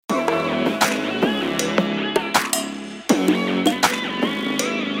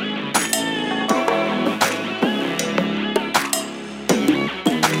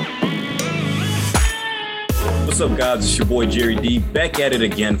What's up, guys? It's your boy Jerry D, back at it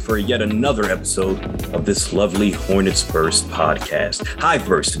again for yet another episode of this lovely Hornets Burst podcast. Hive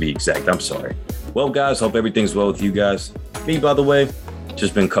Burst, to be exact. I'm sorry. Well, guys, hope everything's well with you guys. Me, by the way,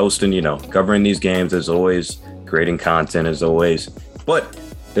 just been coasting, covering these games as always, creating content as always. But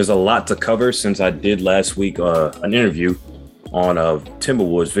there's a lot to cover since I did last week an interview on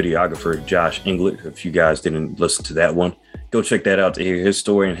Timberwolves videographer Josh Inglet. If you guys didn't listen to that one, go check that out to hear his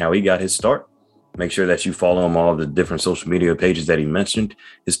story and how he got his start. Make sure that you follow him on all the different social media pages that he mentioned.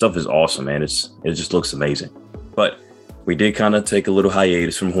 His stuff is awesome, man. It just looks amazing. But we did kind of take a little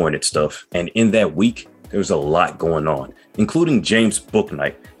hiatus from Hornet stuff. And in that week, there was a lot going on, including James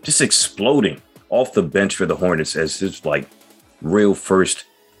Bouknight just exploding off the bench for the Hornets as his real first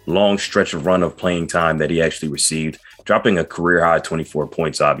long stretch of run of playing time that he actually received, dropping a career high 24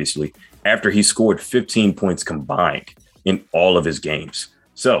 points, obviously, after he scored 15 points combined in all of his games.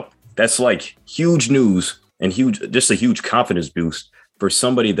 So that's huge news and just a huge confidence boost for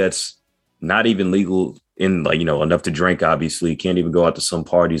somebody that's not even legal in enough to drink, obviously, can't even go out to some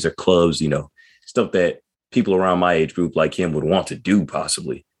parties or clubs, stuff that people around my age group like him would want to do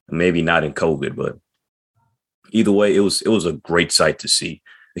possibly. Maybe not in COVID, but either way, it was a great sight to see,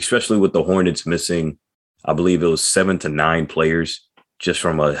 especially with the Hornets missing, I believe it was 7 to 9 players just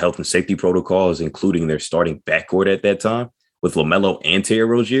from a health and safety protocols, including their starting backcourt at that time with LaMelo and Terry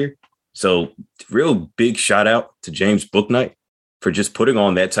Rozier. So real big shout out to James Bouknight for just putting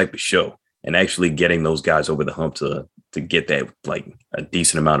on that type of show and actually getting those guys over the hump to get that a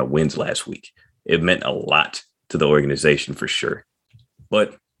decent amount of wins last week. It meant a lot to the organization for sure.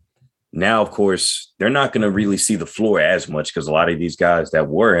 But now, of course, they're not going to really see the floor as much because a lot of these guys that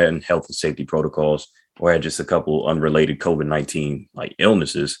were in health and safety protocols or had just a couple unrelated COVID-19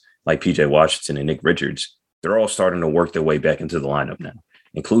 illnesses like PJ Washington and Nick Richards, they're all starting to work their way back into the lineup now,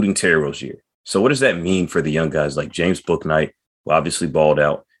 including Terry Rozier. So what does that mean for the young guys like James Bouknight, who obviously balled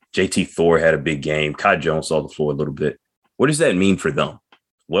out? JT Thor had a big game. Kai Jones saw the floor a little bit. What does that mean for them?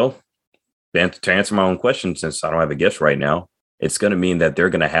 Well, to answer my own question, since I don't have a guess right now, it's going to mean that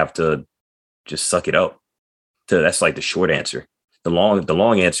they're going to have to just suck it up. That's the short answer. The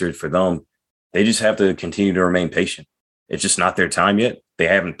long answer for them, they just have to continue to remain patient. It's just not their time yet. They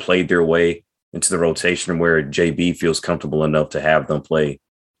haven't played their way into the rotation where JB feels comfortable enough to have them play,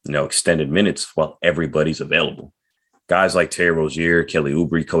 extended minutes while everybody's available. Guys like Terry Rozier, Kelly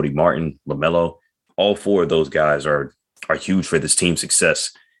Oubre, Cody Martin, LaMelo, all 4 of those guys are huge for this team's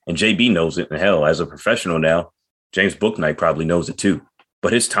success. And JB knows it. And hell, as a professional now, James Bouknight probably knows it too.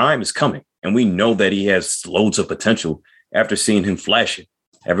 But his time is coming. And we know that he has loads of potential after seeing him flash it.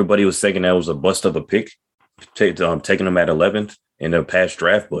 Everybody was thinking that was a bust of a pick, taking him at 11th in the past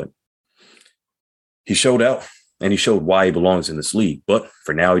draft, but he showed out and he showed why he belongs in this league. But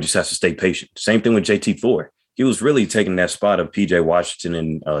for now, he just has to stay patient. Same thing with JT Thor. He was really taking that spot of PJ Washington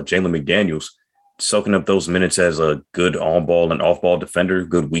and Jalen McDaniels, soaking up those minutes as a good on-ball and off-ball defender,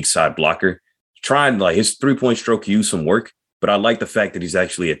 good weak side blocker. Trying his 3-point stroke used some work, but I like the fact that he's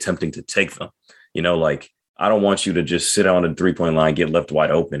actually attempting to take them. I don't want you to just sit on the 3-point line, get left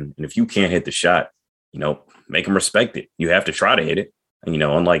wide open. And if you can't hit the shot, make them respect it. You have to try to hit it. And,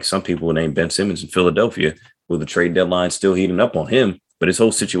 unlike some people named Ben Simmons in Philadelphia, with the trade deadline still heating up on him, but his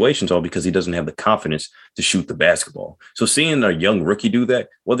whole situation's all because he doesn't have the confidence to shoot the basketball. So seeing a young rookie do that,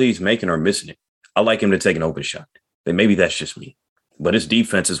 whether he's making or missing it, I like him to take an open shot. Then maybe that's just me. But his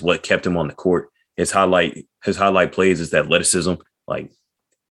defense is what kept him on the court. His highlight plays is that athleticism.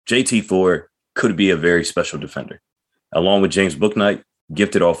 JT Thor could be a very special defender. Along with James Bouknight,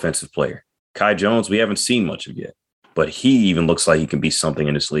 gifted offensive player. Kai Jones, we haven't seen much of yet, but he even looks like he can be something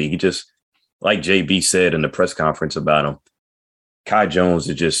in this league. He just, like JB said in the press conference about him, Kai Jones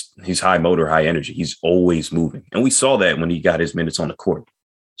he's high motor, high energy. He's always moving. And we saw that when he got his minutes on the court.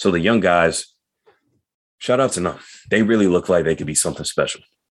 So the young guys, shout out to them. They really look like they could be something special.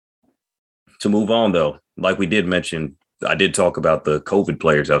 To move on, though, like we did mention, I did talk about the COVID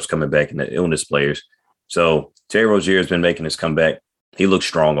players that was coming back and the illness players. So Terry Rozier has been making his comeback. He looks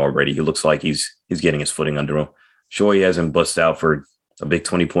strong already. He looks like he's getting his footing under him. Sure, he hasn't busted out for a big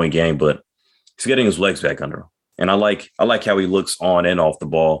 20-point game, but he's getting his legs back under him. And I like how he looks on and off the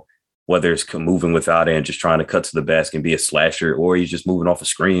ball, whether it's moving without it and just trying to cut to the basket and be a slasher, or he's just moving off of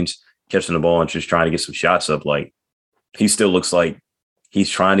screens, catching the ball and just trying to get some shots up. He still looks like he's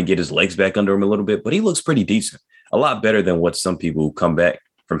trying to get his legs back under him a little bit, but he looks pretty decent. A lot better than what some people who come back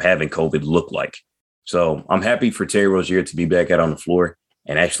from having COVID look like. So I'm happy for Terry Rozier to be back out on the floor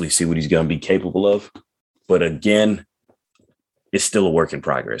and actually see what he's going to be capable of. But again, it's still a work in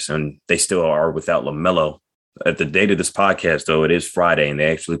progress, and they still are without LaMelo At the date of this podcast, though, it is Friday, and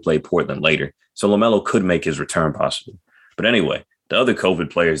they actually play Portland later. So LaMelo could make his return possibly. But anyway, the other COVID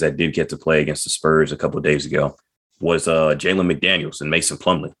players that did get to play against the Spurs a couple of days ago was Jalen McDaniels and Mason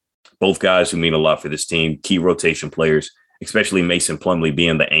Plumlee. Both guys who mean a lot for this team, key rotation players, especially Mason Plumlee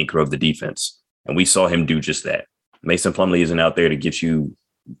being the anchor of the defense. And we saw him do just that. Mason Plumlee isn't out there to get you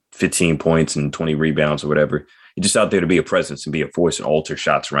 15 points and 20 rebounds or whatever. He's just out there to be a presence and be a force and alter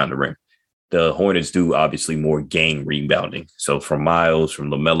shots around the rim. The Hornets do obviously more gang rebounding. So from Miles,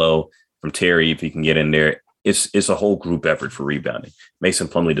 from LaMelo, from Terry, if he can get in there, it's a whole group effort for rebounding. Mason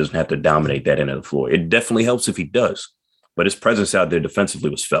Plumlee doesn't have to dominate that end of the floor. It definitely helps if he does, but his presence out there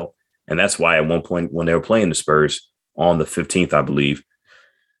defensively was felt. And that's why at one point when they were playing the Spurs on the 15th, I believe,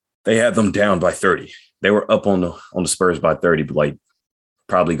 they had them down by 30. They were up on the Spurs by 30, but like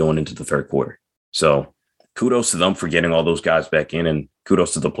probably going into the third quarter. So kudos to them for getting all those guys back in, and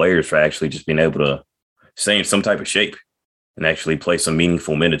kudos to the players for actually just being able to stay in some type of shape and actually play some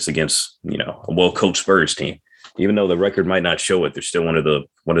meaningful minutes against, a well-coached Spurs team. Even though the record might not show it, they're still one of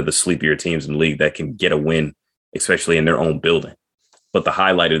the sleepier teams in the league that can get a win, especially in their own building. But the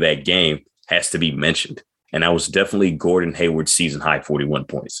highlight of that game has to be mentioned, and that was definitely Gordon Hayward's season high 41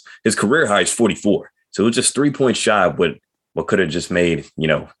 points. His career high is 44, so it was just 3 points shy of what could have just made,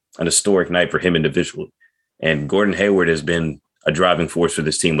 an historic night for him individually. And Gordon Hayward has been a driving force for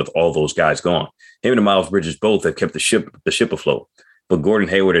this team with all those guys gone. Him and Miles Bridges both have kept the ship afloat. But Gordon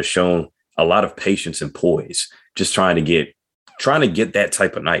Hayward has shown a lot of patience and poise, just trying to get that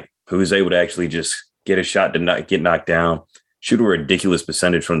type of night. Who is able to actually just get a shot to not get knocked down, shoot a ridiculous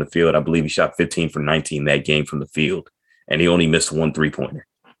percentage from the field. I believe he shot 15 for 19 that game from the field, and he only missed 1 3-pointer.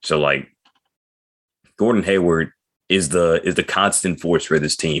 So like Gordon Hayward is the constant force for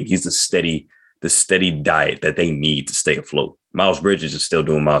this team. He's the steady diet that they need to stay afloat. Miles Bridges is still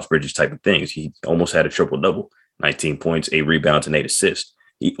doing Miles Bridges type of things. He almost had a triple-double, 19 points, 8 rebounds, and 8 assists.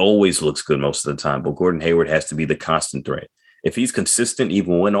 He always looks good most of the time, but Gordon Hayward has to be the constant threat. If he's consistent,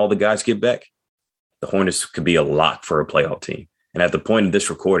 even when all the guys get back, the Hornets could be a lock for a playoff team. And at the point of this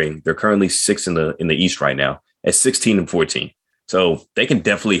recording, they're currently 6th in the East right now at 16-14. So they can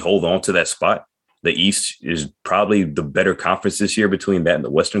definitely hold on to that spot. The East is probably the better conference this year between that and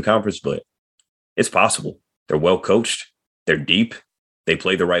the Western Conference, but it's possible. They're well coached. They're deep. They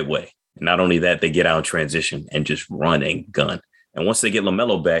play the right way. And not only that, they get out in transition and just run and gun. And once they get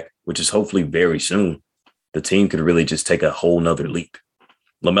LaMelo back, which is hopefully very soon, the team could really just take a whole nother leap.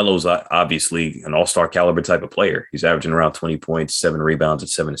 LaMelo's obviously an all-star caliber type of player. He's averaging around 20 points, 7 rebounds, and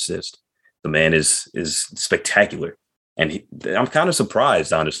 7 assists. The man is spectacular. And I'm kind of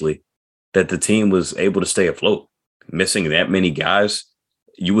surprised, honestly, that the team was able to stay afloat. Missing that many guys,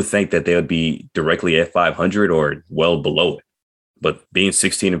 you would think that they would be directly at 500 or well below it. But being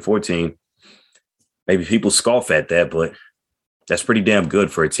 16-14, maybe people scoff at that, but that's pretty damn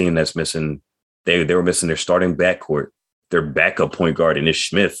good for a team that's missing. They were missing their starting backcourt, their backup point guard, and Ish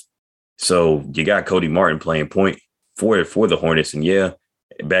Smith. So you got Cody Martin playing point for the Hornets. And yeah,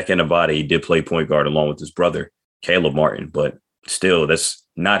 back in Nevada, he did play point guard along with his brother, Caleb Martin. But still, that's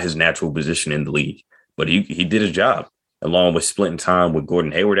not his natural position in the league. But he did his job. Along with splitting time with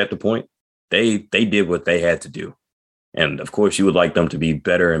Gordon Hayward at the point, they did what they had to do. And, of course, you would like them to be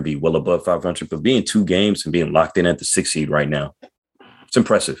better and be well above 500. But being 2 games and being locked in at the 6th seed right now, it's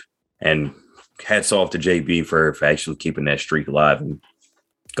impressive. And hats off to JB for actually keeping that streak alive and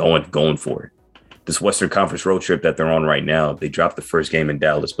going for it. This Western Conference road trip that they're on right now, they dropped the first game in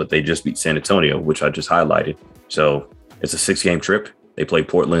Dallas, but they just beat San Antonio, which I just highlighted. So it's a 6-game trip. They play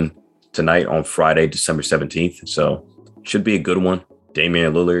Portland tonight on Friday, December 17th. So should be a good one.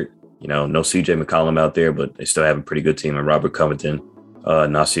 Damian Lillard, no CJ McCollum out there, but they still have a pretty good team. And Robert Covington,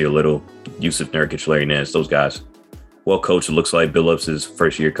 Nasir Little, Yusuf Nurkic, Larry Nance, those guys. Well coached. It looks like Billups is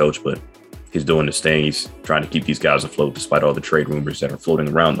first-year coach, but he's doing his thing. He's trying to keep these guys afloat despite all the trade rumors that are floating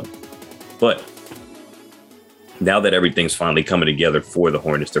around them. But now that everything's finally coming together for the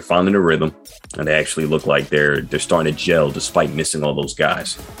Hornets, they're finding a rhythm, and they actually look like they're starting to gel despite missing all those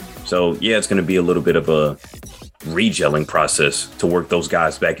guys. So, yeah, it's going to be a little bit of a regelling process to work those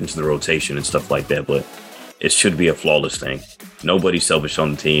guys back into the rotation and stuff like that, but it should be a flawless thing. Nobody's selfish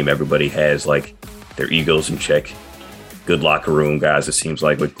on the team. Everybody has their egos in check. Good locker room guys, it seems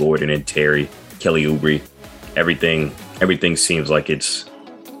like, with Gordon and Terry, Kelly Oubre. Everything seems like it's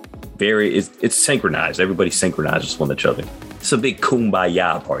synchronized. Everybody synchronizes with each other. It's a big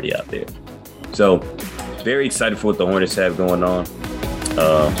kumbaya party out there. So very excited for what the Hornets have going on.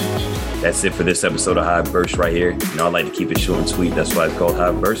 That's it for this episode of High Burst right here. I like to keep it short and sweet. That's why it's called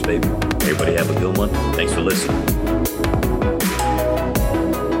High Burst, baby. Everybody have a good one. Thanks for listening.